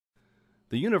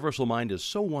The universal mind is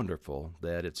so wonderful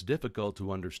that it's difficult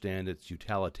to understand its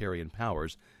utilitarian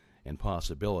powers and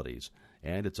possibilities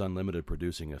and its unlimited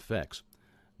producing effects.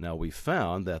 Now, we've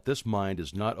found that this mind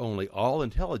is not only all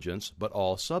intelligence, but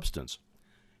all substance.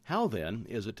 How, then,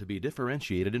 is it to be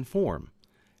differentiated in form?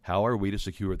 How are we to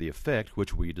secure the effect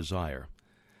which we desire?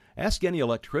 Ask any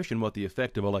electrician what the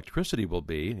effect of electricity will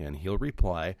be, and he'll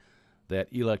reply that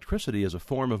electricity is a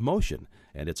form of motion,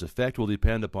 and its effect will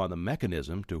depend upon the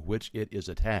mechanism to which it is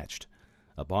attached.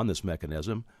 Upon this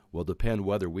mechanism will depend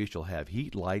whether we shall have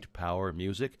heat, light, power,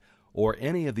 music, or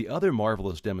any of the other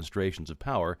marvelous demonstrations of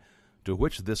power to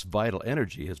which this vital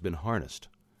energy has been harnessed.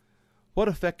 What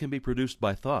effect can be produced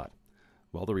by thought?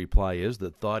 Well, the reply is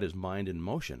that thought is mind in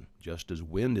motion, just as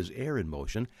wind is air in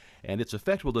motion, and its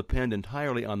effect will depend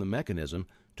entirely on the mechanism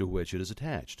to which it is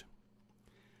attached.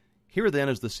 Here, then,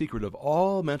 is the secret of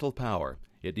all mental power.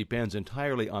 It depends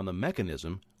entirely on the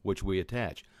mechanism which we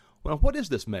attach. Well, what is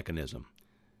this mechanism?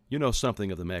 You know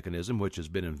something of the mechanism which has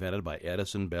been invented by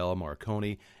Edison, Bell,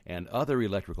 Marconi, and other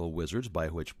electrical wizards, by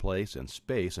which place and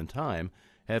space and time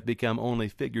have become only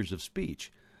figures of speech.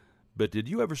 But did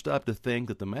you ever stop to think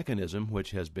that the mechanism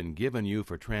which has been given you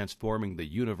for transforming the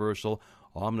universal,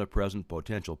 omnipresent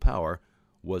potential power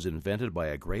was invented by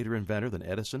a greater inventor than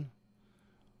Edison?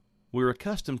 We're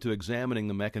accustomed to examining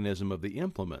the mechanism of the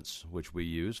implements which we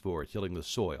use for tilling the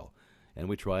soil, and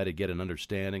we try to get an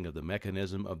understanding of the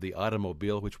mechanism of the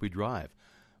automobile which we drive.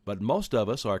 But most of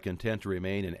us are content to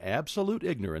remain in absolute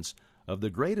ignorance of the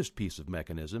greatest piece of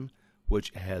mechanism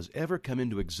which has ever come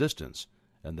into existence,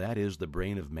 and that is the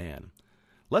brain of man.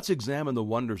 Let's examine the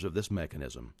wonders of this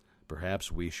mechanism.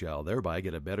 Perhaps we shall thereby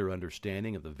get a better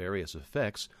understanding of the various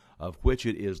effects of which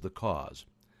it is the cause.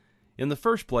 In the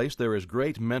first place, there is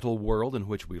great mental world in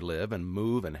which we live and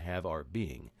move and have our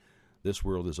being. This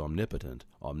world is omnipotent,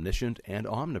 omniscient, and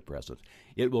omnipresent.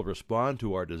 It will respond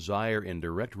to our desire in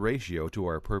direct ratio to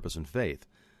our purpose and faith.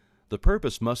 The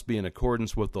purpose must be in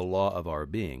accordance with the law of our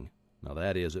being. Now,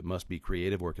 that is, it must be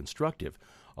creative or constructive.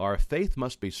 Our faith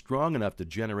must be strong enough to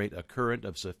generate a current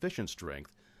of sufficient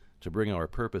strength to bring our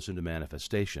purpose into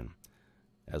manifestation.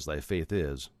 As thy faith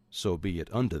is, so be it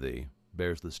unto thee,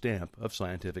 bears the stamp of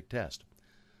scientific test.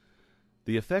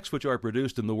 The effects which are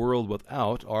produced in the world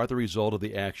without are the result of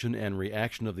the action and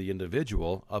reaction of the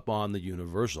individual upon the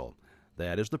universal.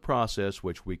 That is the process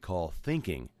which we call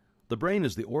thinking. The brain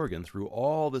is the organ through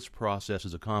all this process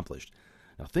is accomplished.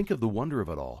 Now think of the wonder of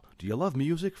it all. Do you love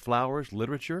music, flowers,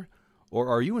 literature? Or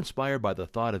are you inspired by the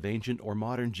thought of ancient or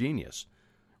modern genius?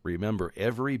 Remember,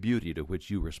 every beauty to which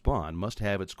you respond must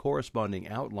have its corresponding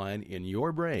outline in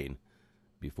your brain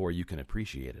before you can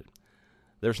appreciate it.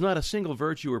 There's not a single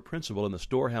virtue or principle in the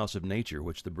storehouse of nature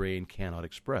which the brain cannot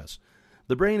express.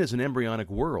 The brain is an embryonic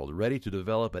world, ready to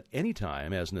develop at any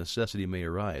time as necessity may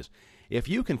arise. If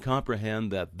you can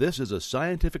comprehend that this is a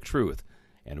scientific truth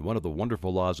and one of the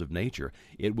wonderful laws of nature,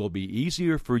 it will be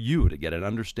easier for you to get an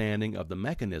understanding of the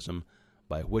mechanism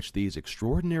by which these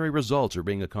extraordinary results are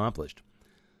being accomplished.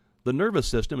 The nervous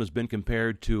system has been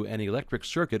compared to an electric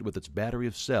circuit with its battery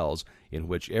of cells in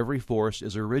which every force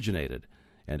is originated,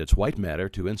 and its white matter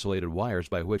to insulated wires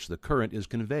by which the current is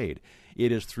conveyed.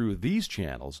 It is through these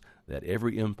channels that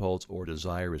every impulse or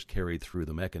desire is carried through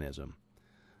the mechanism.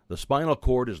 The spinal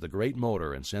cord is the great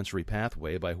motor and sensory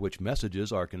pathway by which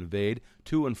messages are conveyed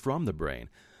to and from the brain.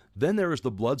 Then there is the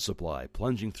blood supply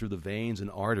plunging through the veins and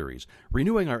arteries,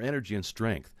 renewing our energy and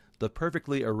strength, the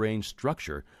perfectly arranged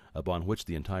structure upon which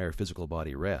the entire physical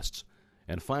body rests.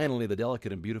 And finally, the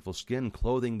delicate and beautiful skin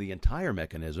clothing the entire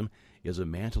mechanism is a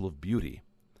mantle of beauty.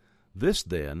 This,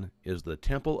 then, is the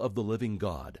temple of the living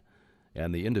God,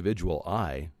 and the individual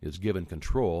I is given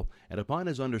control, and upon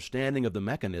his understanding of the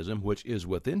mechanism which is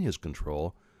within his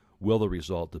control will the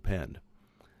result depend.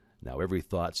 Now, every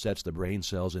thought sets the brain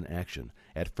cells in action.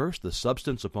 At first, the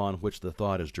substance upon which the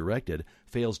thought is directed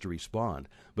fails to respond,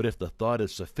 but if the thought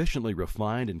is sufficiently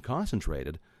refined and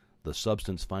concentrated, the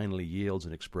substance finally yields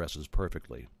and expresses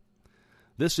perfectly.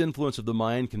 This influence of the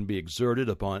mind can be exerted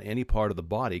upon any part of the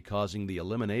body, causing the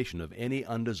elimination of any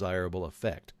undesirable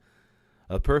effect.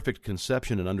 A perfect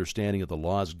conception and understanding of the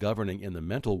laws governing in the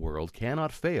mental world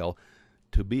cannot fail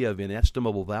to be of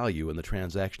inestimable value in the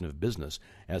transaction of business,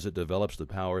 as it develops the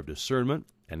power of discernment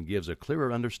and gives a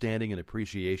clearer understanding and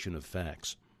appreciation of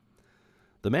facts.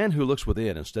 The man who looks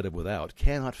within instead of without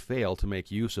cannot fail to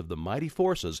make use of the mighty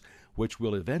forces which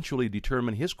will eventually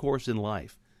determine his course in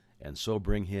life, and so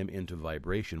bring him into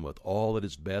vibration with all that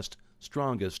is best,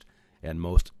 strongest, and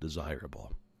most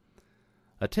desirable.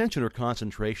 Attention or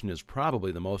concentration is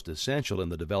probably the most essential in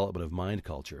the development of mind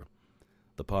culture.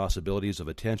 The possibilities of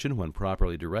attention, when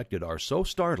properly directed, are so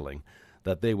startling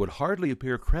that they would hardly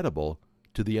appear credible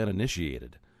to the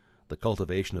uninitiated. The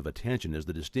cultivation of attention is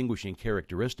the distinguishing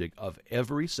characteristic of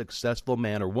every successful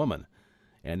man or woman,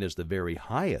 and is the very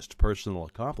highest personal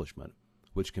accomplishment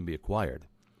which can be acquired.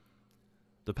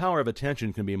 The power of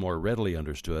attention can be more readily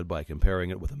understood by comparing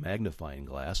it with a magnifying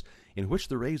glass in which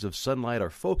the rays of sunlight are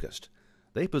focused.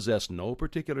 They possess no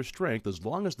particular strength as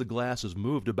long as the glass is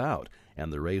moved about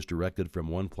and the rays directed from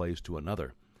one place to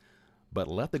another. But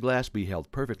let the glass be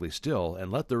held perfectly still,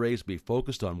 and let the rays be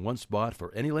focused on one spot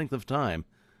for any length of time,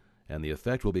 and the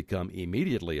effect will become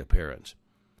immediately apparent.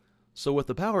 So with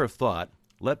the power of thought,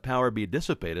 let power be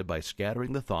dissipated by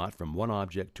scattering the thought from one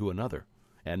object to another,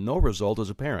 and no result is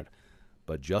apparent.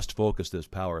 But just focus this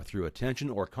power through attention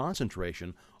or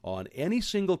concentration on any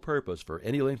single purpose for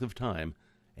any length of time,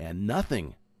 and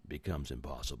nothing becomes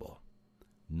impossible.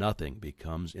 Nothing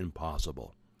becomes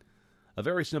impossible. A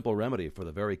very simple remedy for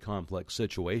the very complex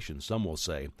situation, some will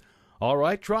say. All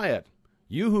right, try it.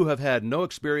 You who have had no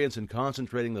experience in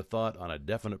concentrating the thought on a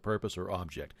definite purpose or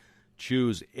object,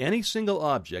 choose any single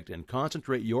object and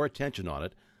concentrate your attention on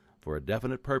it for a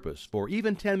definite purpose for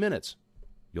even 10 minutes.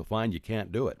 You'll find you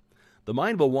can't do it. The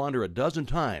mind will wander a dozen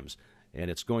times, and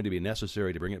it's going to be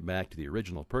necessary to bring it back to the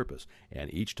original purpose,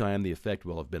 and each time the effect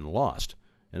will have been lost.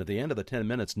 And at the end of the 10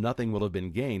 minutes, nothing will have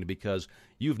been gained because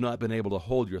you've not been able to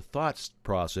hold your thought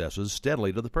processes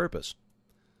steadily to the purpose.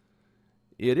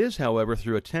 It is, however,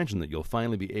 through attention that you'll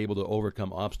finally be able to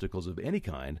overcome obstacles of any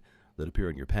kind that appear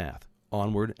in your path,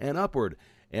 onward and upward.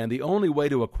 And the only way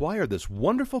to acquire this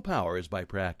wonderful power is by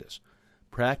practice.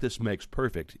 Practice makes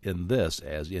perfect in this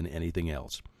as in anything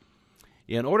else.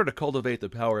 In order to cultivate the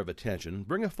power of attention,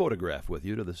 bring a photograph with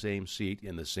you to the same seat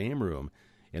in the same room,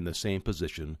 in the same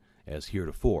position as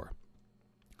heretofore.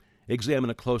 Examine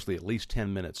it closely at least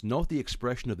 10 minutes. Note the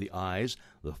expression of the eyes,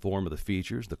 the form of the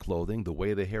features, the clothing, the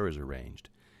way the hair is arranged.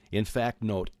 In fact,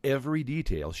 note every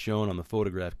detail shown on the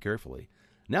photograph carefully.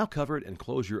 Now cover it and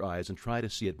close your eyes and try to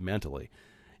see it mentally.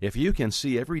 If you can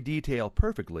see every detail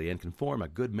perfectly and can form a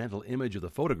good mental image of the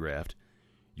photographed,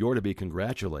 you're to be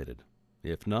congratulated.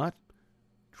 If not,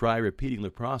 try repeating the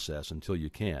process until you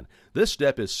can. This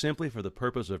step is simply for the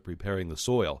purpose of preparing the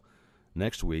soil.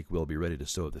 Next week, we'll be ready to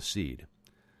sow the seed.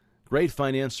 Great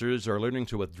financiers are learning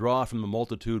to withdraw from the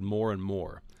multitude more and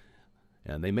more,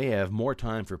 and they may have more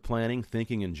time for planning,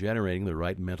 thinking, and generating the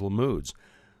right mental moods.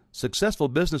 Successful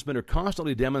businessmen are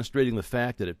constantly demonstrating the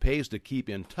fact that it pays to keep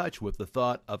in touch with the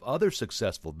thought of other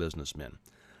successful businessmen.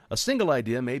 A single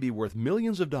idea may be worth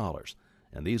millions of dollars,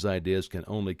 and these ideas can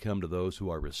only come to those who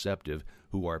are receptive,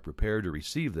 who are prepared to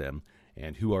receive them,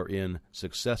 and who are in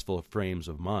successful frames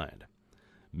of mind.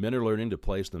 Men are learning to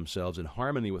place themselves in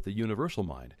harmony with the universal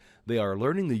mind. They are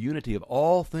learning the unity of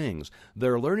all things.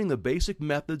 They're learning the basic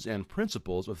methods and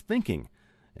principles of thinking,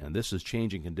 and this is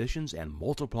changing conditions and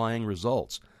multiplying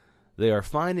results. They are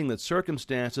finding that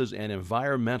circumstances and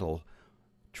environmental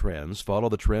trends follow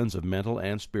the trends of mental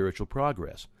and spiritual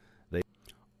progress.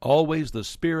 Always the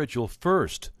spiritual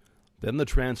first, then the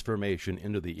transformation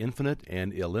into the infinite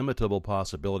and illimitable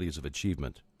possibilities of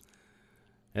achievement.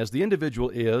 As the individual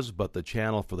is but the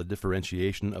channel for the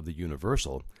differentiation of the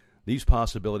universal, these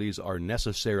possibilities are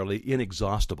necessarily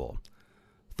inexhaustible.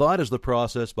 Thought is the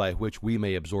process by which we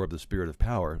may absorb the spirit of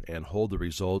power and hold the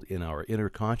result in our inner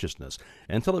consciousness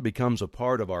until it becomes a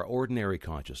part of our ordinary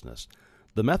consciousness.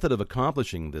 The method of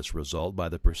accomplishing this result by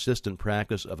the persistent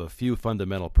practice of a few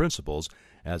fundamental principles,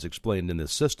 as explained in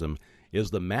this system,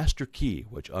 is the master key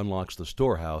which unlocks the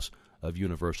storehouse of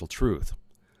universal truth.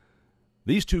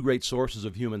 These two great sources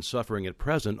of human suffering at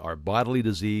present are bodily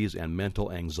disease and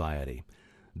mental anxiety.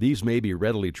 These may be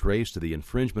readily traced to the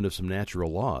infringement of some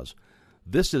natural laws.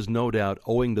 This is no doubt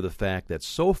owing to the fact that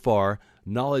so far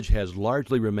knowledge has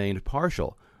largely remained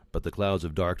partial, but the clouds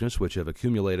of darkness which have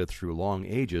accumulated through long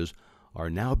ages are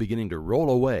now beginning to roll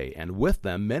away, and with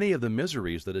them many of the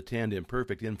miseries that attend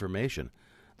imperfect information.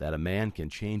 That a man can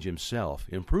change himself,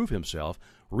 improve himself,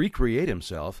 recreate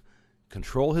himself,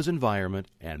 control his environment,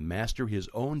 and master his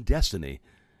own destiny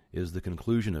is the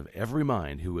conclusion of every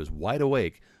mind who is wide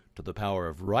awake to the power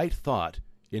of right thought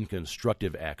in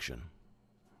constructive action.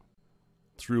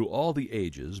 Through all the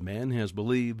ages, man has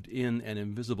believed in an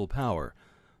invisible power,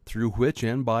 through which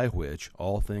and by which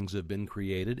all things have been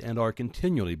created and are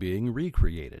continually being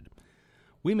recreated.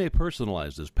 We may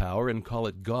personalize this power and call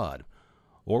it God,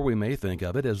 or we may think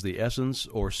of it as the essence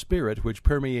or spirit which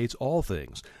permeates all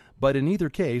things, but in either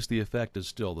case the effect is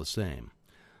still the same.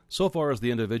 So far as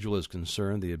the individual is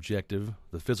concerned, the objective,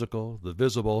 the physical, the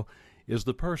visible, is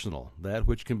the personal, that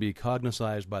which can be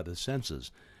cognized by the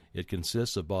senses. It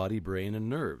consists of body, brain, and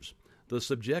nerves. The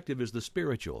subjective is the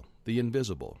spiritual, the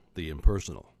invisible, the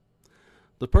impersonal.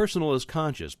 The personal is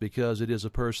conscious because it is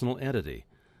a personal entity.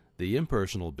 The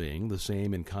impersonal being, the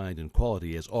same in kind and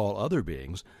quality as all other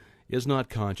beings, is not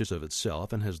conscious of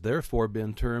itself and has therefore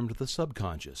been termed the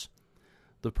subconscious.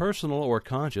 The personal or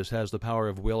conscious has the power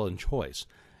of will and choice,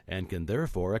 and can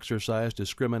therefore exercise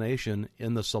discrimination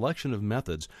in the selection of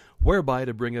methods whereby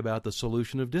to bring about the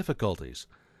solution of difficulties.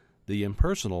 The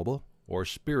impersonal, or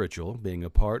spiritual, being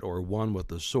apart or one with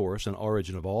the source and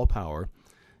origin of all power,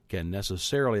 can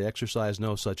necessarily exercise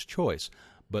no such choice,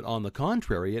 but on the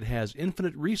contrary it has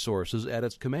infinite resources at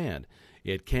its command.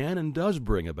 It can and does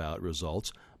bring about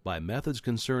results by methods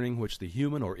concerning which the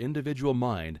human or individual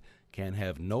mind can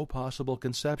have no possible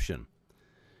conception.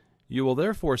 You will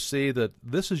therefore see that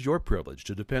this is your privilege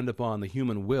to depend upon the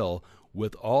human will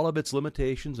with all of its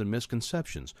limitations and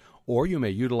misconceptions, or you may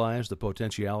utilize the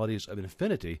potentialities of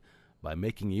infinity by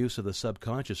making use of the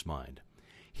subconscious mind.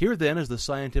 Here then is the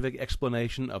scientific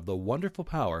explanation of the wonderful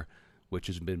power which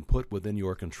has been put within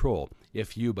your control,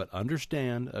 if you but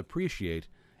understand, appreciate,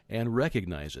 and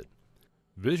recognize it.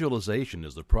 Visualization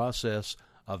is the process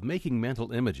of making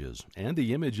mental images, and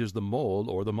the image is the mold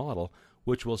or the model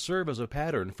which will serve as a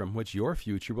pattern from which your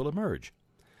future will emerge.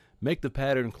 Make the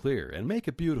pattern clear and make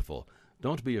it beautiful.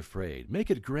 Don't be afraid.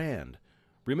 Make it grand.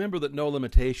 Remember that no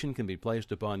limitation can be placed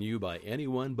upon you by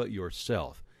anyone but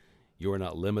yourself. You are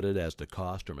not limited as to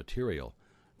cost or material.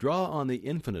 Draw on the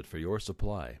infinite for your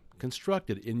supply. Construct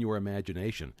it in your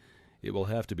imagination. It will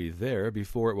have to be there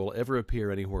before it will ever appear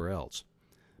anywhere else.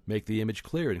 Make the image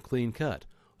clear and clean-cut.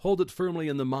 Hold it firmly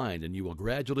in the mind, and you will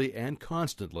gradually and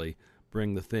constantly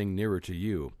bring the thing nearer to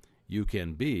you. You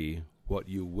can be what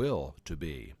you will to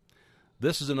be.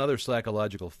 This is another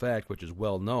psychological fact which is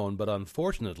well known, but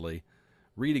unfortunately,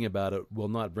 reading about it will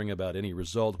not bring about any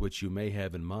result which you may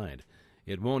have in mind.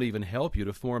 It won't even help you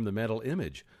to form the mental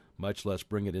image, much less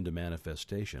bring it into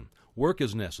manifestation. Work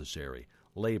is necessary.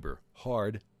 Labor,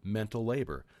 hard mental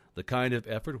labor, the kind of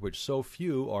effort which so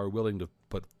few are willing to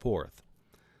put forth.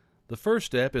 The first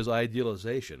step is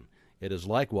idealization. It is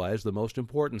likewise the most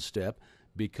important step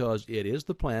because it is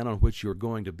the plan on which you are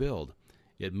going to build.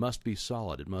 It must be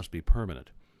solid. It must be permanent.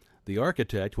 The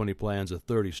architect, when he plans a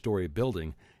 30-story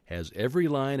building, has every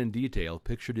line and detail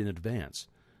pictured in advance.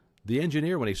 The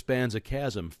engineer, when he spans a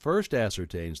chasm, first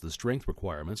ascertains the strength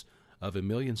requirements of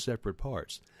 1,000,000 separate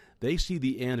parts. They see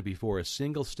the end before a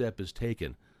single step is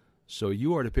taken. So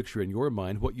you are to picture in your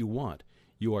mind what you want.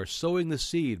 You are sowing the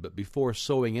seed, but before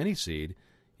sowing any seed,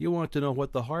 you want to know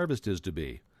what the harvest is to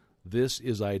be. This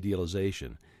is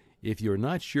idealization. If you are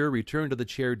not sure, return to the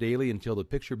chair daily until the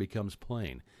picture becomes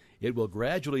plain. It will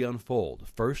gradually unfold.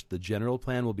 First, the general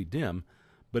plan will be dim,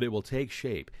 but it will take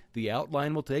shape. The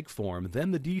outline will take form,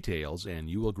 then the details, and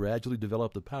you will gradually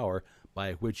develop the power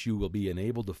by which you will be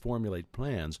enabled to formulate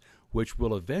plans which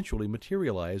will eventually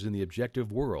materialize in the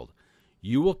objective world.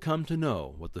 You will come to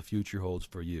know what the future holds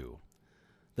for you.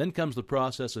 Then comes the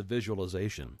process of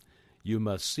visualization. You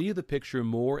must see the picture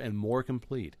more and more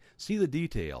complete, see the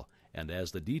detail, and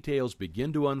as the details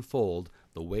begin to unfold,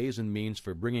 the ways and means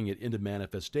for bringing it into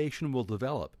manifestation will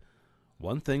develop.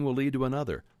 One thing will lead to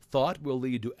another. Thought will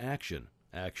lead to action.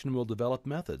 Action will develop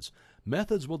methods.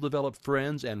 Methods will develop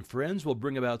friends, and friends will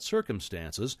bring about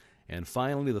circumstances, and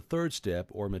finally the third step,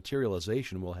 or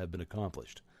materialization, will have been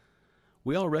accomplished.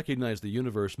 We all recognize the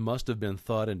universe must have been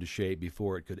thought into shape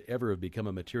before it could ever have become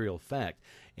a material fact,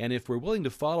 and if we're willing to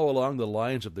follow along the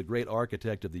lines of the great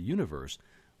architect of the universe,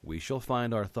 we shall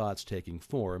find our thoughts taking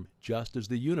form just as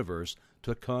the universe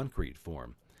took concrete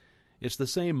form. It's the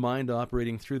same mind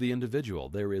operating through the individual.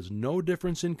 There is no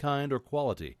difference in kind or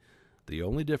quality. The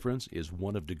only difference is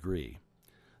one of degree.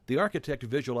 The architect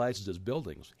visualizes his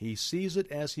buildings. He sees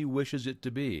it as he wishes it to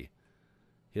be.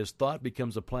 His thought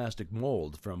becomes a plastic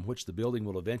mold from which the building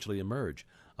will eventually emerge,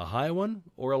 a high one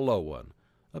or a low one,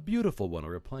 a beautiful one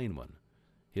or a plain one.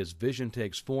 His vision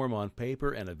takes form on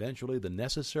paper, and eventually the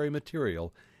necessary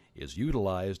material is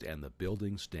utilized and the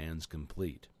building stands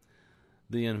complete.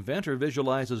 The inventor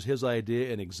visualizes his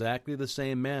idea in exactly the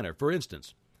same manner. For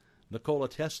instance, Nikola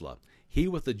Tesla, he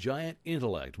with the giant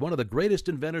intellect, one of the greatest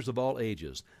inventors of all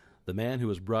ages, the man who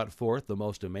has brought forth the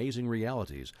most amazing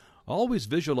realities, always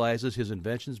visualizes his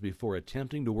inventions before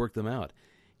attempting to work them out.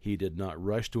 He did not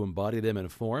rush to embody them in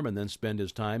form and then spend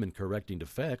his time in correcting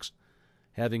defects.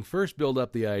 Having first built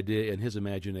up the idea in his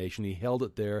imagination, he held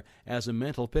it there as a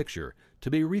mental picture,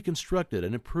 to be reconstructed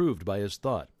and improved by his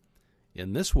thought.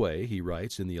 In this way, he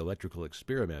writes in The Electrical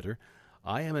Experimenter,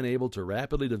 I am enabled to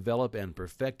rapidly develop and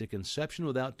perfect a conception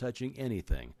without touching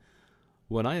anything.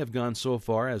 When I have gone so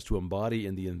far as to embody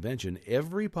in the invention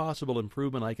every possible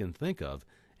improvement I can think of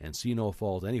and see no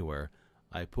fault anywhere,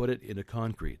 I put it into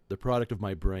concrete, the product of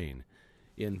my brain.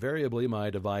 Invariably, my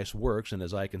device works, and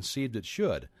as I conceived it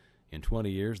should. In 20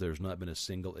 years, there's not been a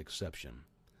single exception.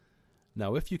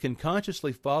 Now, if you can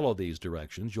consciously follow these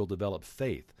directions, you'll develop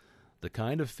faith, the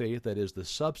kind of faith that is the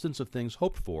substance of things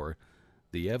hoped for,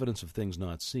 the evidence of things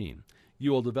not seen.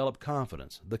 You will develop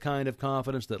confidence, the kind of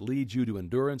confidence that leads you to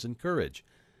endurance and courage.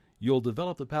 You'll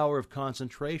develop the power of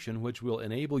concentration, which will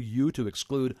enable you to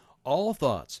exclude all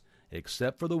thoughts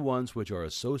except for the ones which are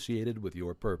associated with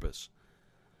your purpose.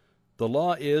 The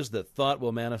law is that thought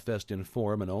will manifest in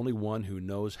form, and only one who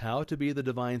knows how to be the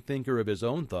divine thinker of his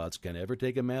own thoughts can ever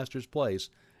take a master's place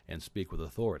and speak with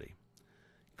authority.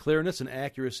 Clearness and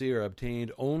accuracy are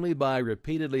obtained only by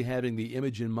repeatedly having the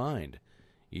image in mind.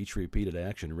 Each repeated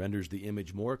action renders the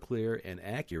image more clear and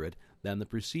accurate than the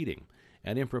preceding,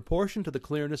 and in proportion to the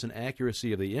clearness and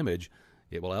accuracy of the image,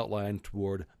 it will outline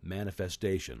toward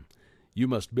manifestation. You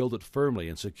must build it firmly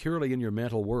and securely in your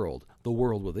mental world, the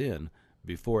world within,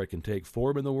 before it can take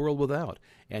form in the world without.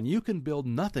 And you can build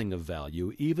nothing of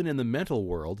value, even in the mental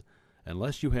world,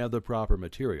 unless you have the proper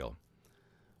material.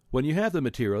 When you have the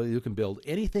material, you can build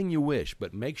anything you wish,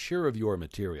 but make sure of your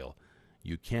material.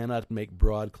 You cannot make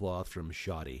broadcloth from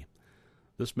shoddy.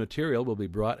 This material will be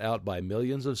brought out by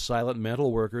millions of silent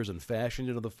mental workers and fashioned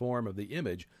into the form of the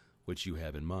image which you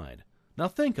have in mind. Now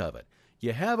think of it.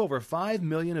 You have over 5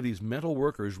 million of these mental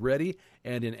workers ready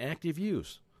and in active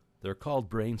use. They're called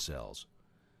brain cells.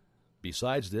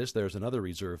 Besides this, there's another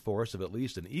reserve force of at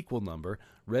least an equal number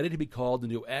ready to be called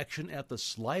into action at the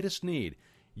slightest need.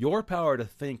 Your power to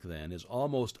think, then, is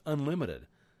almost unlimited,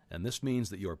 and this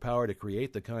means that your power to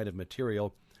create the kind of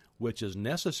material which is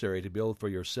necessary to build for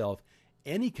yourself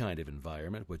any kind of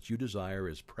environment which you desire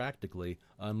is practically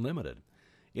unlimited.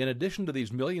 In addition to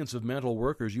these millions of mental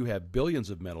workers, you have billions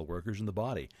of mental workers in the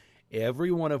body,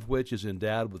 every one of which is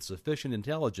endowed with sufficient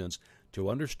intelligence to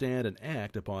understand and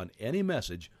act upon any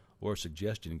message or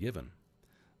suggestion given.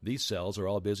 These cells are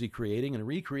all busy creating and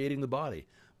recreating the body,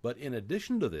 but in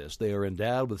addition to this, they are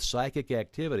endowed with psychic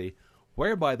activity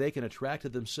whereby they can attract to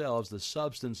themselves the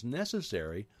substance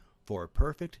necessary for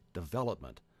perfect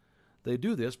development. They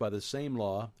do this by the same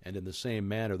law and in the same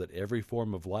manner that every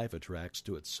form of life attracts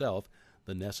to itself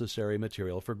the necessary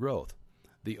material for growth.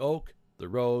 The oak, the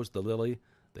rose, the lily,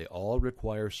 they all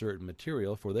require certain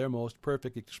material for their most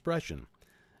perfect expression,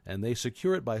 and they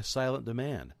secure it by silent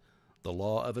demand. The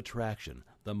law of attraction,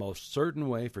 the most certain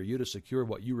way for you to secure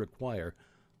what you require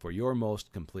for your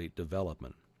most complete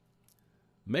development.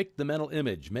 Make the mental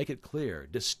image, make it clear,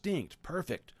 distinct,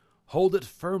 perfect. Hold it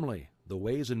firmly. The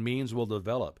ways and means will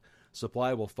develop.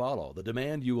 Supply will follow. The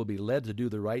demand, you will be led to do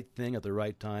the right thing at the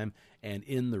right time and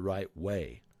in the right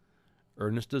way.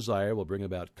 Earnest desire will bring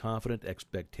about confident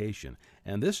expectation,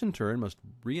 and this in turn must be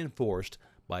reinforced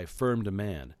by firm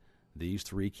demand. These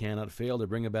three cannot fail to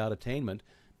bring about attainment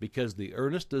because the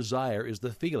earnest desire is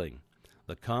the feeling,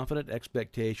 the confident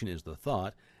expectation is the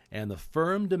thought, and the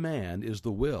firm demand is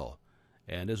the will.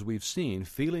 And as we've seen,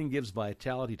 feeling gives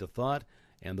vitality to thought,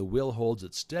 and the will holds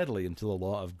it steadily until the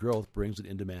law of growth brings it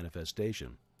into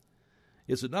manifestation.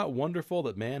 Is it not wonderful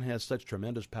that man has such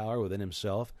tremendous power within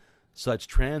himself, such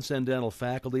transcendental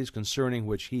faculties concerning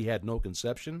which he had no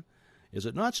conception? Is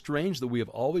it not strange that we have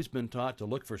always been taught to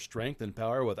look for strength and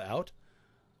power without?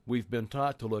 We've been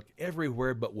taught to look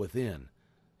everywhere but within,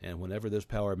 and whenever this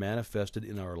power manifested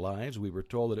in our lives, we were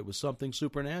told that it was something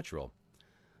supernatural.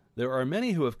 There are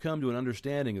many who have come to an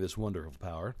understanding of this wonderful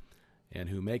power, and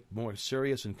who make more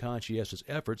serious and conscientious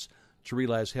efforts to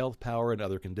realize health, power, and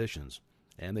other conditions,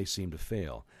 and they seem to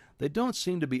fail. They don't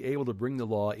seem to be able to bring the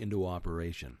law into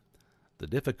operation. The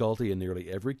difficulty in nearly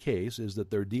every case is that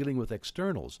they're dealing with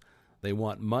externals. They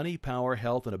want money, power,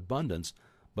 health, and abundance,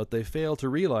 but they fail to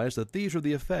realize that these are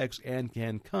the effects and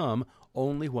can come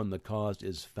only when the cause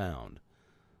is found.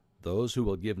 Those who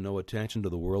will give no attention to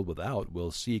the world without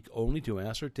will seek only to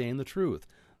ascertain the truth.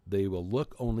 They will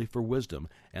look only for wisdom,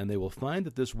 and they will find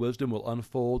that this wisdom will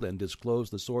unfold and disclose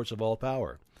the source of all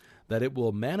power, that it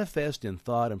will manifest in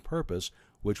thought and purpose,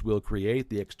 which will create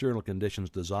the external conditions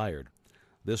desired.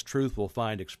 This truth will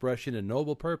find expression in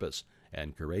noble purpose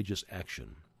and courageous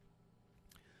action.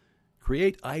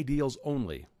 Create ideals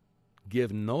only.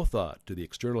 Give no thought to the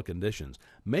external conditions.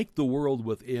 Make the world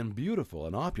within beautiful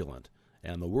and opulent,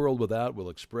 and the world without will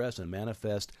express and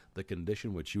manifest the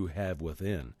condition which you have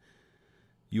within.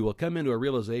 You will come into a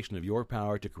realization of your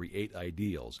power to create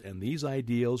ideals, and these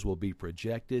ideals will be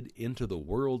projected into the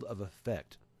world of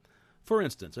effect. For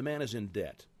instance, a man is in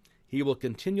debt. He will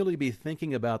continually be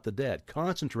thinking about the debt,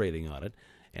 concentrating on it,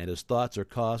 and his thoughts are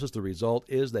causes. The result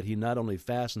is that he not only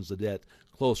fastens the debt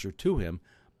closer to him,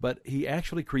 but he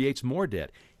actually creates more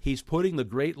debt. He's putting the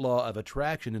great law of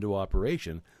attraction into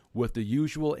operation, with the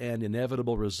usual and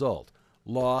inevitable result.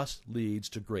 Loss leads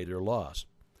to greater loss.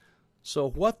 So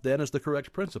what then is the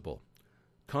correct principle?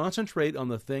 Concentrate on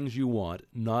the things you want,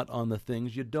 not on the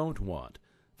things you don't want.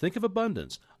 Think of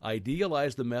abundance.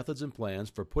 Idealize the methods and plans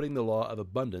for putting the law of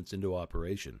abundance into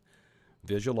operation.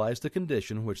 Visualize the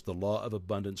condition which the law of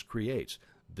abundance creates.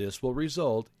 This will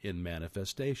result in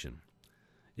manifestation.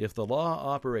 If the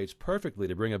law operates perfectly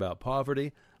to bring about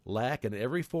poverty, lack, and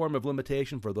every form of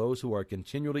limitation for those who are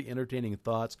continually entertaining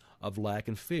thoughts of lack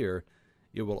and fear,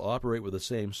 it will operate with the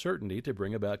same certainty to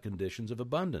bring about conditions of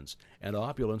abundance and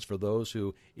opulence for those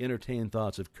who entertain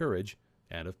thoughts of courage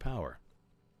and of power.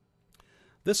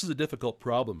 This is a difficult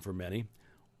problem for many.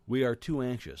 We are too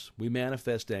anxious. We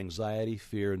manifest anxiety,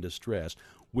 fear, and distress.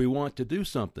 We want to do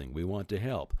something. We want to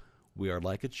help. We are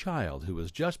like a child who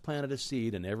has just planted a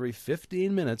seed and every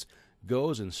 15 minutes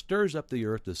goes and stirs up the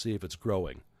earth to see if it's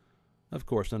growing. Of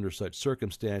course, under such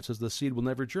circumstances, the seed will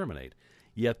never germinate.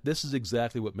 Yet this is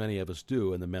exactly what many of us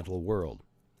do in the mental world.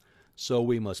 So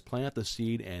we must plant the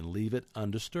seed and leave it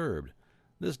undisturbed.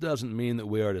 This doesn't mean that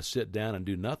we are to sit down and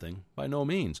do nothing. By no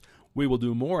means. We will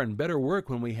do more and better work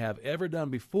than we have ever done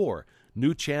before.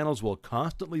 New channels will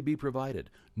constantly be provided.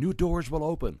 New doors will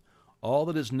open. All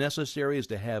that is necessary is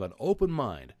to have an open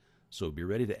mind, so be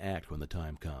ready to act when the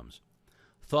time comes.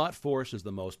 Thought force is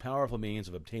the most powerful means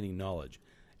of obtaining knowledge,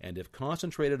 and if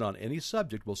concentrated on any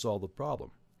subject will solve the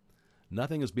problem.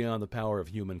 Nothing is beyond the power of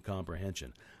human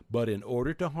comprehension, but in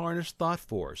order to harness thought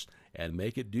force and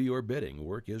make it do your bidding,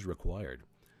 work is required.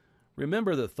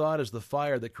 Remember that thought is the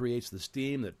fire that creates the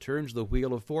steam that turns the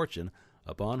wheel of fortune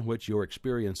upon which your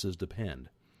experiences depend.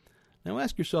 Now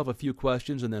ask yourself a few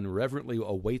questions and then reverently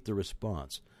await the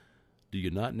response. Do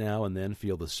you not now and then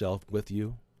feel the self with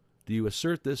you? Do you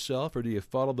assert this self or do you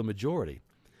follow the majority?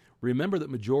 Remember that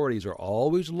majorities are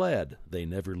always led, they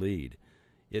never lead.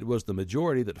 It was the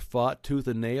majority that fought tooth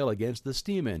and nail against the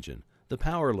steam engine, the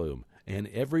power loom, and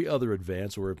every other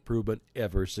advance or improvement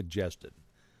ever suggested.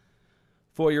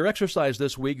 For your exercise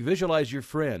this week, visualize your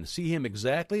friend. See him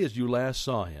exactly as you last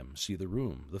saw him. See the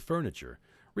room, the furniture.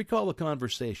 Recall the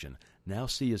conversation. Now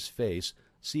see his face.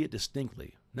 See it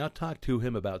distinctly. Now talk to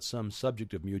him about some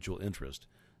subject of mutual interest.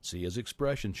 See his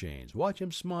expression change. Watch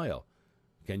him smile.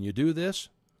 Can you do this?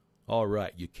 All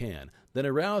right, you can. Then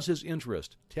arouse his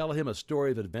interest. Tell him a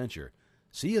story of adventure.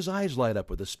 See his eyes light up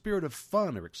with a spirit of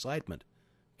fun or excitement.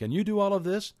 Can you do all of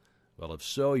this? Well, if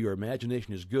so, your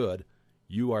imagination is good.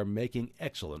 You are making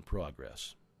excellent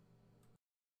progress.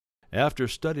 After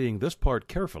studying this part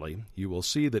carefully, you will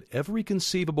see that every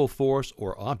conceivable force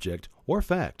or object or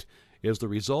fact is the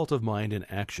result of mind in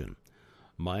action.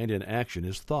 Mind in action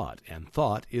is thought, and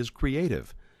thought is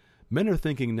creative. Men are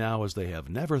thinking now as they have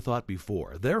never thought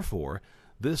before. Therefore,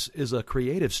 this is a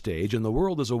creative stage, and the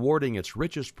world is awarding its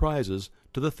richest prizes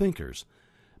to the thinkers.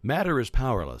 Matter is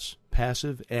powerless,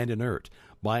 passive, and inert.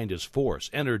 Mind is force,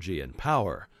 energy, and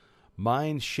power.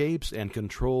 Mind shapes and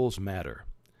controls matter.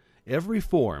 Every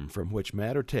form from which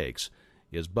matter takes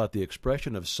is but the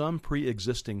expression of some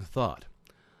pre-existing thought.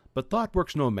 But thought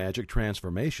works no magic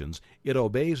transformations. It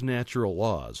obeys natural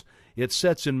laws. It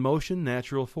sets in motion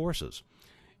natural forces.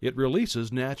 It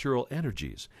releases natural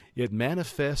energies. It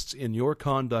manifests in your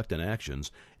conduct and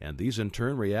actions, and these in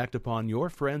turn react upon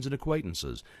your friends and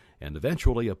acquaintances, and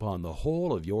eventually upon the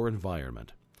whole of your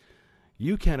environment.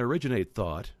 You can originate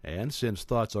thought, and since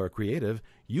thoughts are creative,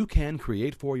 you can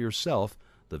create for yourself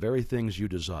the very things you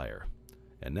desire.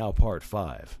 And now part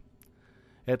 5.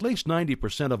 At least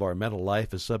 90% of our mental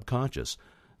life is subconscious,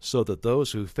 so that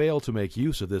those who fail to make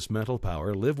use of this mental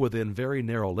power live within very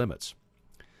narrow limits.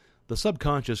 The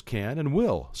subconscious can and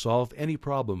will solve any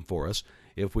problem for us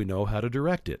if we know how to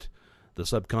direct it. The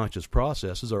subconscious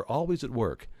processes are always at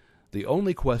work. The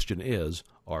only question is,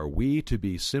 are we to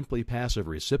be simply passive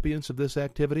recipients of this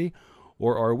activity,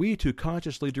 or are we to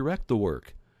consciously direct the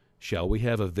work? Shall we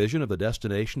have a vision of the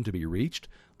destination to be reached,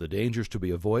 the dangers to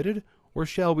be avoided, or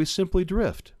shall we simply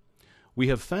drift? We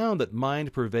have found that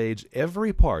mind pervades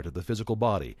every part of the physical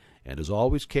body and is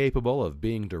always capable of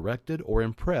being directed or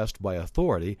impressed by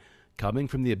authority coming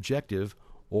from the objective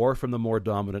or from the more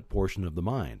dominant portion of the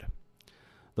mind.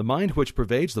 The mind which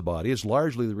pervades the body is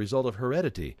largely the result of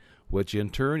heredity, which in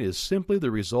turn is simply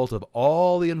the result of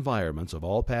all the environments of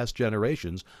all past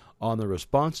generations on the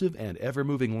responsive and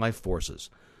ever-moving life forces.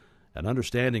 An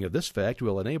understanding of this fact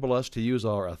will enable us to use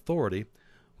our authority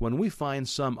when we find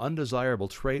some undesirable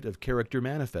trait of character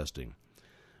manifesting.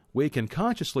 We can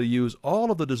consciously use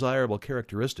all of the desirable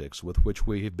characteristics with which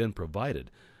we have been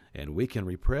provided, and we can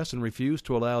repress and refuse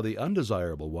to allow the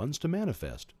undesirable ones to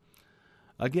manifest.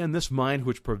 Again, this mind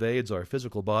which pervades our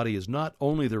physical body is not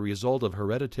only the result of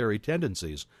hereditary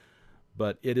tendencies,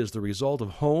 but it is the result of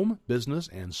home, business,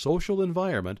 and social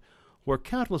environment where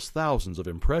countless thousands of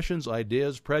impressions,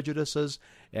 ideas, prejudices,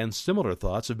 and similar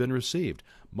thoughts have been received.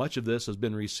 Much of this has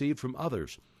been received from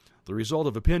others. The result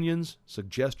of opinions,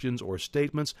 suggestions, or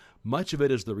statements, much of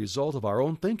it is the result of our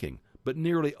own thinking, but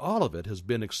nearly all of it has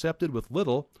been accepted with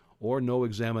little or no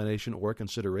examination or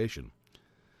consideration.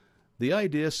 The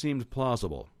idea seemed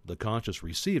plausible. The conscious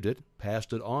received it,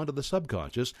 passed it on to the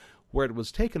subconscious, where it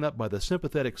was taken up by the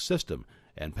sympathetic system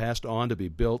and passed on to be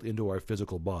built into our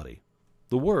physical body.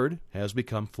 The Word has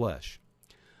become flesh.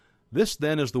 This,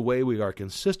 then, is the way we are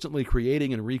consistently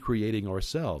creating and recreating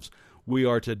ourselves. We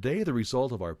are today the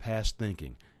result of our past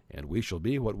thinking, and we shall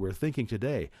be what we're thinking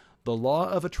today. The law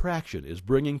of attraction is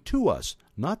bringing to us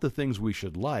not the things we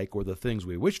should like or the things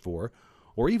we wish for,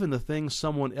 or even the things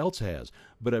someone else has,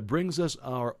 but it brings us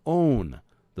our own,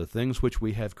 the things which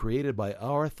we have created by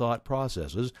our thought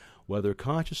processes, whether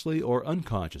consciously or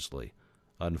unconsciously.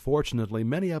 Unfortunately,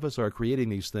 many of us are creating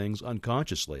these things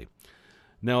unconsciously.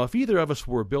 Now, if either of us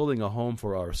were building a home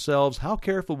for ourselves, how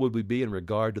careful would we be in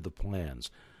regard to the plans?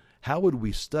 How would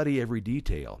we study every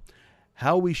detail?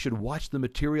 How we should watch the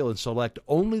material and select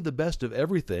only the best of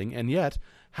everything, and yet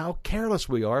how careless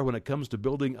we are when it comes to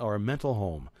building our mental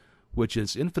home, which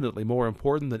is infinitely more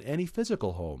important than any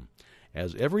physical home,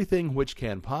 as everything which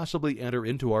can possibly enter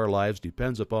into our lives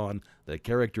depends upon the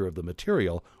character of the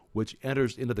material which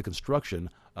enters into the construction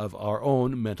of our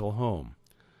own mental home.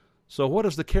 So what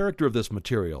is the character of this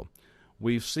material?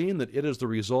 We've seen that it is the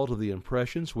result of the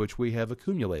impressions which we have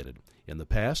accumulated in the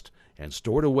past and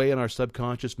stored away in our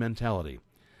subconscious mentality.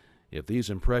 If these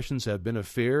impressions have been of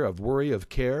fear, of worry, of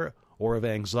care, or of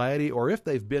anxiety, or if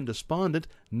they've been despondent,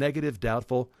 negative,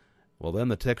 doubtful, well, then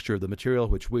the texture of the material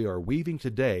which we are weaving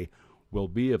today will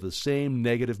be of the same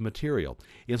negative material.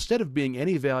 Instead of being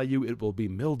any value, it will be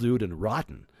mildewed and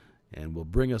rotten, and will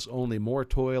bring us only more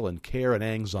toil and care and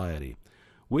anxiety.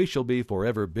 We shall be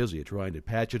forever busy trying to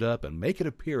patch it up and make it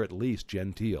appear at least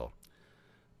genteel.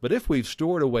 But if we've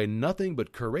stored away nothing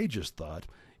but courageous thought,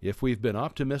 if we've been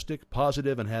optimistic,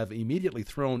 positive, and have immediately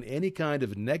thrown any kind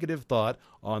of negative thought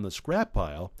on the scrap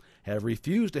pile, have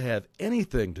refused to have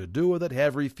anything to do with it,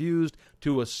 have refused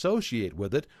to associate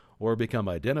with it, or become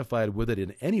identified with it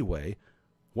in any way,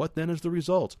 what then is the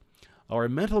result? Our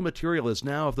mental material is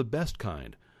now of the best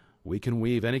kind. We can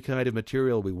weave any kind of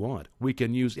material we want. We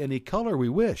can use any color we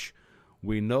wish.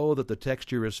 We know that the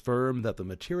texture is firm, that the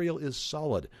material is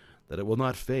solid, that it will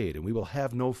not fade, and we will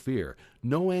have no fear,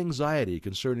 no anxiety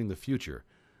concerning the future.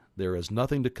 There is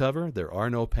nothing to cover, there are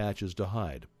no patches to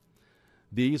hide.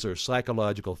 These are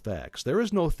psychological facts. There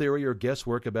is no theory or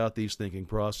guesswork about these thinking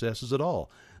processes at all.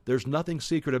 There's nothing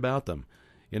secret about them.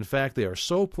 In fact, they are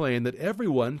so plain that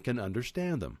everyone can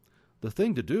understand them. The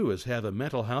thing to do is have a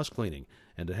mental house cleaning,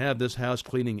 and to have this house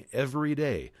cleaning every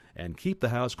day, and keep the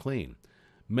house clean.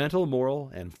 Mental,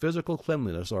 moral, and physical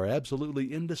cleanliness are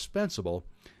absolutely indispensable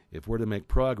if we're to make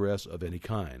progress of any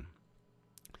kind.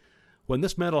 When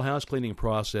this mental house cleaning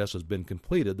process has been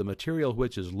completed, the material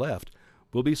which is left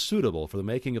will be suitable for the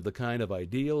making of the kind of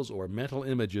ideals or mental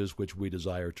images which we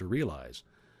desire to realize.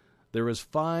 There is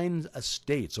fine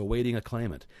estates awaiting a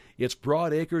claimant. Its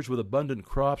broad acres with abundant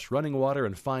crops, running water,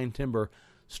 and fine timber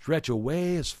stretch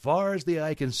away as far as the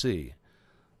eye can see.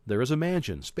 There is a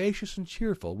mansion, spacious and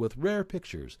cheerful, with rare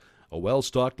pictures, a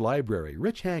well-stocked library,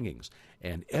 rich hangings,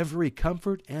 and every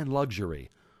comfort and luxury.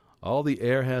 All the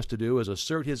heir has to do is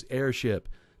assert his heirship,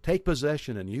 take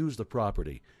possession, and use the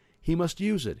property. He must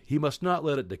use it. He must not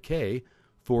let it decay,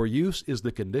 for use is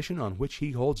the condition on which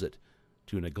he holds it.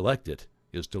 To neglect it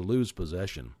is to lose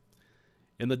possession.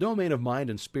 In the domain of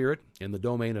mind and spirit, in the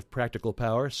domain of practical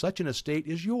power, such an estate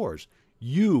is yours.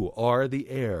 You are the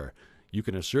heir. You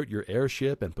can assert your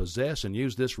heirship and possess and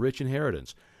use this rich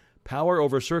inheritance. Power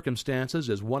over circumstances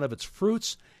is one of its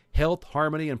fruits. Health,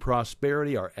 harmony, and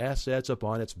prosperity are assets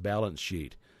upon its balance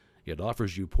sheet. It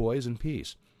offers you poise and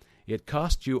peace. It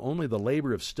costs you only the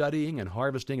labor of studying and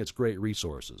harvesting its great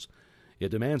resources. It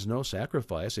demands no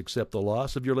sacrifice except the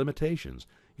loss of your limitations,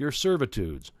 your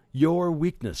servitudes, your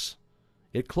weakness.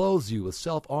 It clothes you with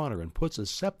self-honor and puts a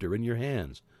scepter in your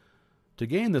hands. To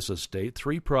gain this estate,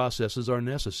 3 processes are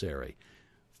necessary.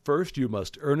 First, you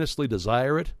must earnestly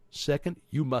desire it. Second,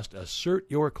 you must assert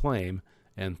your claim.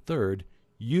 And third,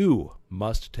 you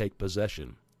must take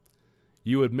possession.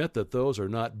 You admit that those are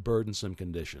not burdensome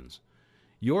conditions.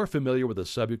 You're familiar with the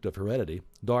subject of heredity.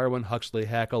 Darwin, Huxley,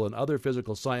 Haeckel, and other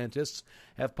physical scientists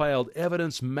have piled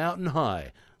evidence mountain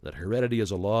high that heredity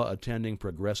is a law attending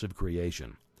progressive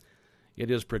creation. It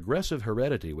is progressive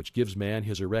heredity which gives man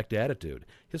his erect attitude,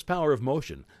 his power of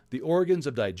motion, the organs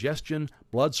of digestion,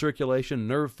 blood circulation,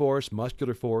 nerve force,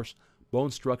 muscular force,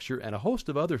 bone structure, and a host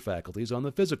of other faculties on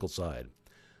the physical side.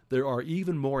 There are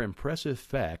even more impressive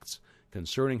facts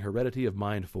concerning heredity of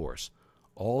mind force.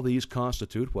 All these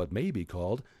constitute what may be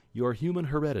called your human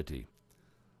heredity.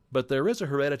 But there is a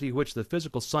heredity which the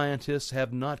physical scientists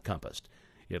have not compassed.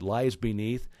 It lies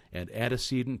beneath and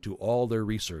antecedent to all their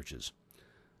researches.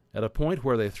 At a point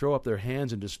where they throw up their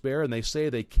hands in despair and they say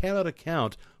they cannot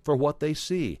account for what they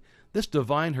see, this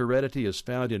divine heredity is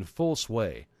found in full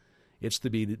sway. It's the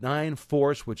benign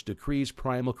force which decrees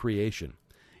primal creation.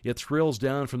 It thrills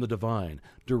down from the divine,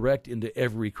 direct into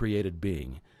every created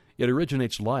being. It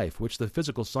originates life, which the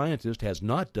physical scientist has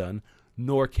not done,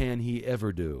 nor can he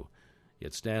ever do.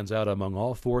 It stands out among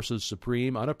all forces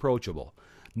supreme, unapproachable.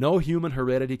 No human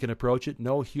heredity can approach it.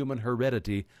 No human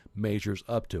heredity measures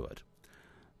up to it.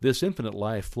 This infinite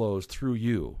life flows through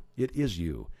you. It is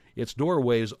you. Its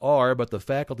doorways are but the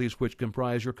faculties which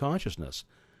comprise your consciousness.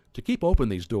 To keep open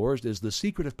these doors is the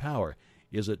secret of power.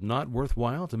 Is it not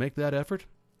worthwhile to make that effort?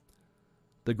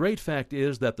 The great fact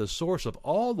is that the source of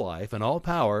all life and all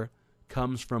power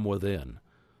comes from within.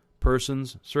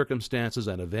 Persons, circumstances,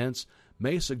 and events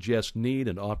may suggest need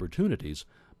and opportunities,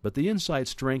 but the insight,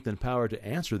 strength, and power to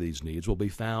answer these needs will be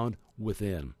found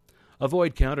within.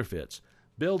 Avoid counterfeits.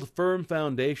 Build firm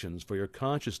foundations for your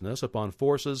consciousness upon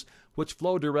forces which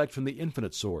flow direct from the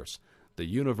infinite source, the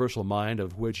universal mind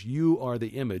of which you are the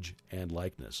image and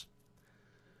likeness.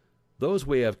 Those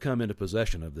who have come into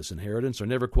possession of this inheritance are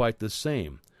never quite the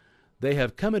same. They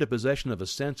have come into possession of a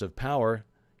sense of power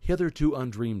hitherto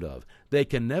undreamed of. They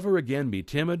can never again be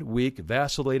timid, weak,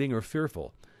 vacillating, or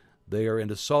fearful. They are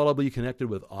indissolubly connected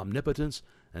with omnipotence,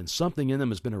 and something in them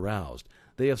has been aroused.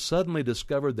 They have suddenly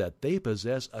discovered that they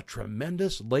possess a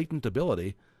tremendous latent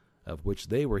ability of which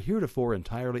they were heretofore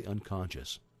entirely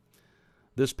unconscious.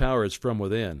 This power is from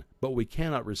within, but we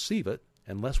cannot receive it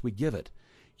unless we give it.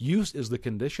 Use is the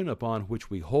condition upon which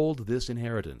we hold this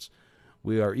inheritance.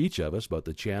 We are each of us but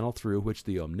the channel through which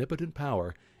the omnipotent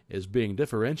power is being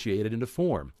differentiated into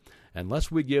form.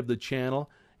 Unless we give the channel,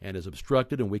 and is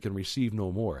obstructed, and we can receive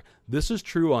no more. This is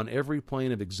true on every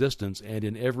plane of existence and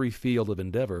in every field of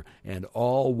endeavor and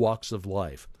all walks of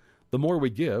life. The more we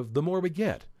give, the more we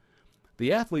get.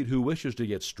 The athlete who wishes to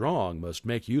get strong must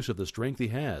make use of the strength he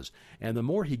has, and the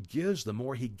more he gives, the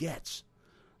more he gets.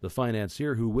 The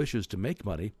financier who wishes to make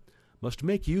money must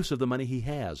make use of the money he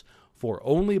has, for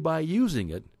only by using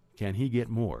it can he get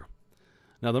more.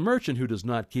 Now, the merchant who does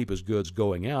not keep his goods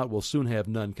going out will soon have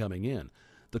none coming in.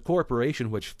 The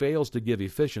corporation which fails to give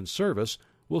efficient service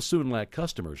will soon lack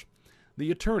customers.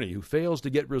 The attorney who fails to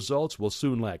get results will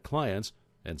soon lack clients,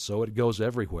 and so it goes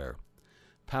everywhere.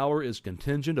 Power is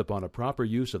contingent upon a proper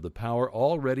use of the power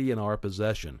already in our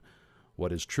possession.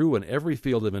 What is true in every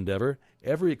field of endeavor,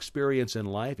 every experience in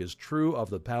life, is true of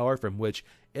the power from which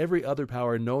every other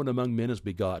power known among men is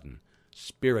begotten,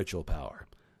 spiritual power.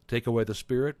 Take away the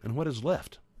spirit, and what is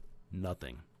left?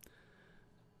 Nothing.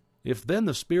 If then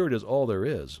the Spirit is all there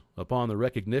is, upon the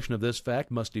recognition of this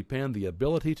fact must depend the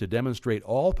ability to demonstrate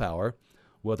all power,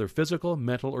 whether physical,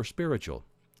 mental, or spiritual.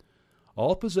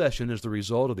 All possession is the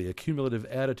result of the accumulative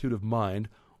attitude of mind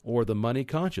or the money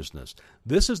consciousness.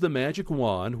 This is the magic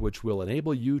wand which will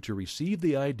enable you to receive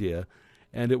the idea,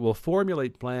 and it will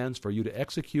formulate plans for you to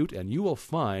execute, and you will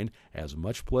find as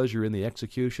much pleasure in the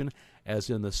execution as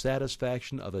in the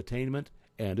satisfaction of attainment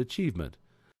and achievement.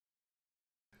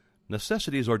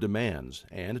 Necessities are demands,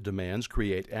 and demands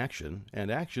create action, and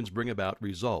actions bring about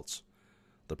results.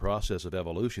 The process of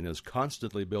evolution is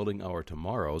constantly building our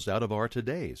tomorrows out of our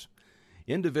todays.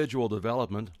 Individual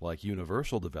development, like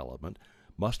universal development,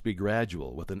 must be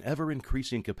gradual, with an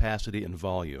ever-increasing capacity and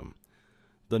volume.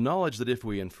 The knowledge that if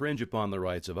we infringe upon the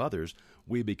rights of others,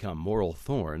 we become moral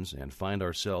thorns and find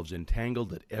ourselves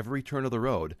entangled at every turn of the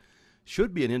road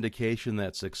should be an indication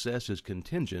that success is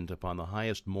contingent upon the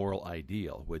highest moral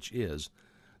ideal, which is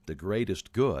the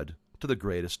greatest good to the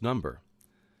greatest number.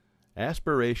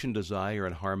 Aspiration, desire,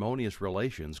 and harmonious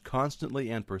relations constantly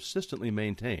and persistently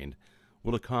maintained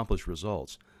will accomplish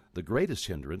results. The greatest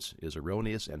hindrance is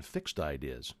erroneous and fixed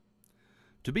ideas.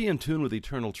 To be in tune with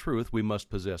eternal truth, we must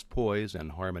possess poise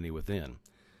and harmony within.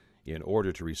 In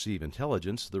order to receive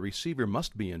intelligence, the receiver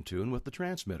must be in tune with the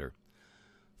transmitter.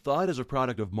 Thought is a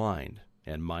product of mind,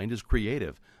 and mind is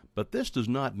creative, but this does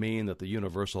not mean that the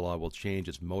universal law will change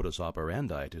its modus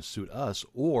operandi to suit us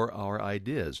or our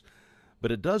ideas,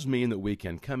 but it does mean that we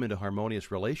can come into harmonious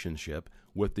relationship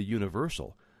with the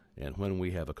universal, and when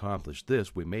we have accomplished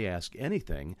this, we may ask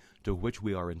anything to which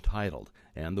we are entitled,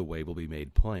 and the way will be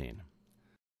made plain.